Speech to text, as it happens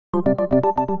A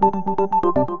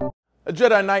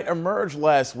Jedi Knight emerged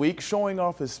last week showing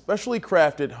off his specially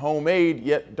crafted, homemade,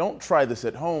 yet don't try this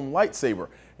at home, lightsaber,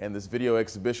 and this video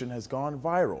exhibition has gone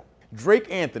viral.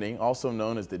 Drake Anthony, also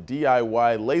known as the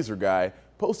DIY Laser Guy,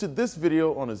 posted this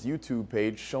video on his YouTube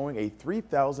page showing a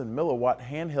 3,000 milliwatt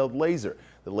handheld laser.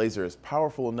 The laser is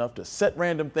powerful enough to set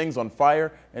random things on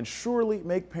fire and surely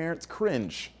make parents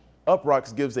cringe.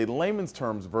 Uproxx gives a layman's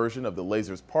terms version of the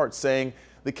laser's parts, saying,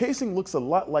 "The casing looks a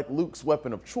lot like Luke's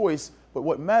weapon of choice, but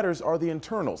what matters are the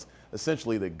internals.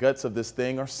 Essentially, the guts of this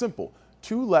thing are simple: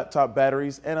 2 laptop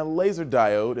batteries and a laser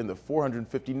diode in the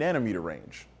 450 nanometer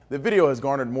range." The video has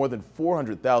garnered more than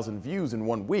 400,000 views in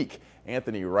 1 week.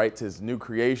 Anthony writes his new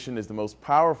creation is the most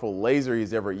powerful laser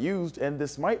he's ever used, and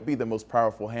this might be the most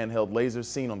powerful handheld laser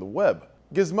seen on the web.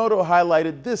 Gizmodo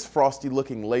highlighted this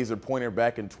frosty-looking laser pointer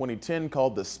back in 2010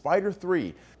 called the Spider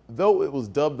 3. Though it was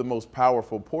dubbed the most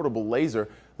powerful portable laser,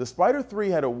 the Spider 3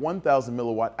 had a 1,000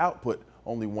 milliwatt output,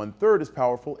 only 1/3 as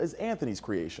powerful as Anthony's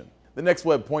creation. The next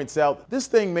web points out, this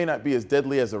thing may not be as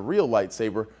deadly as a real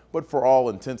lightsaber, but for all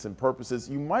intents and purposes,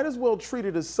 you might as well treat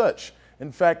it as such.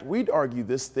 In fact, we'd argue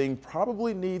this thing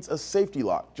probably needs a safety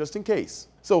lock, just in case.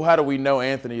 So how do we know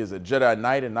Anthony is a Jedi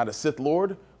Knight and not a Sith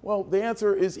Lord? Well, the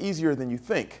answer is easier than you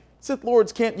think. Sith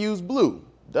Lords can't use blue.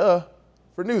 Duh.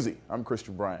 For Newsy, I'm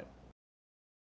Christian Bryant.